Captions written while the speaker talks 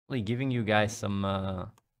giving you guys some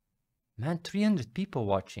man, 300 people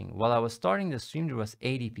watching. While I was starting the stream, there was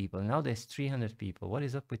 80 people. Now there's 300 people. What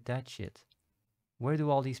is up with that shit? Where do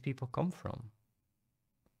all these people come from?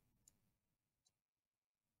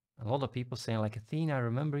 A lot of people saying like, Athene, I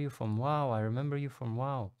remember you from WoW. I remember you from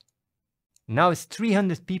WoW. Now it's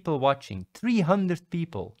 300 people watching. 300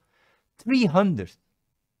 people. 300.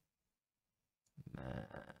 Man.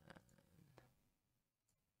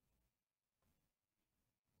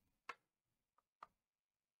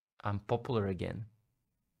 I'm popular again.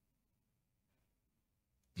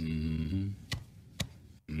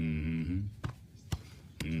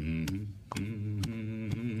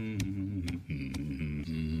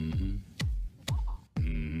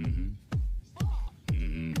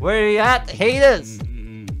 Where are you at, haters?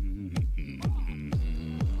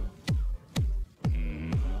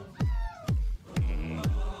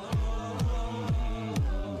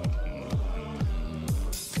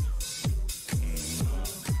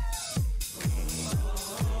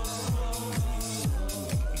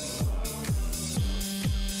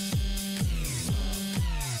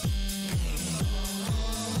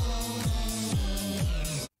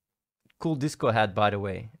 Cool disco hat, by the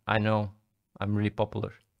way. I know. I'm really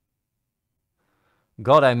popular.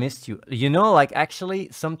 God, I missed you. You know, like actually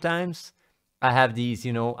sometimes I have these,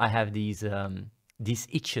 you know, I have these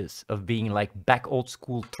itches of being like back old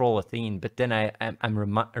school troll Athene, but then I'm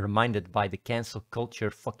reminded by the cancel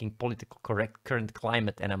culture, fucking political correct current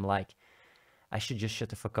climate, and I'm like, I should just shut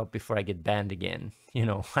the fuck up before I get banned again. You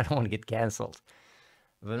know, I don't want to get cancelled.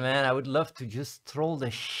 But man, I would love to just troll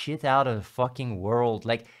the shit out of the fucking world.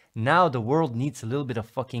 Like, now the world needs a little bit of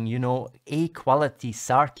fucking, you know, A-quality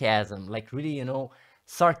sarcasm. Like, really, you know,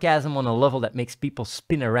 sarcasm on a level that makes people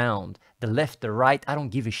spin around. The left, the right, I don't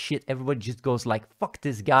give a shit. Everybody just goes like, fuck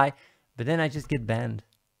this guy. But then I just get banned.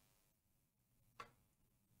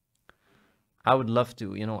 I would love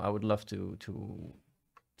to, you know, I would love to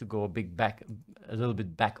go a little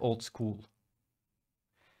bit back old school.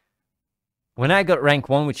 When I got rank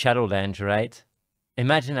 1 with Shadowlands, right?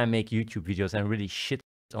 Imagine I make YouTube videos and really shit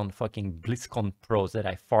on fucking BlizzCon pros that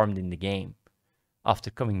I farmed in the game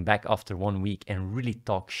after coming back after 1 week and really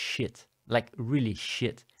talk shit. Like, really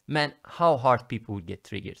shit. Man, how hard people would get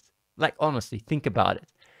triggered. Like, honestly, think about it.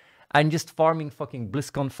 I'm just farming fucking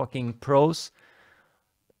BlizzCon fucking pros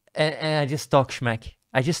and I just talk schmack.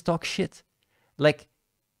 I just talk shit. Like,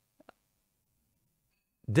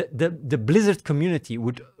 the Blizzard community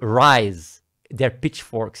would rise their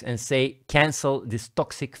pitchforks and say, cancel this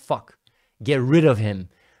toxic fuck. Get rid of him.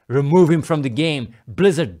 Remove him from the game.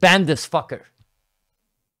 Blizzard, ban this fucker.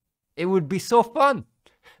 It would be so fun.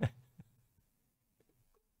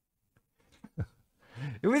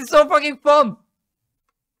 It was so fucking fun.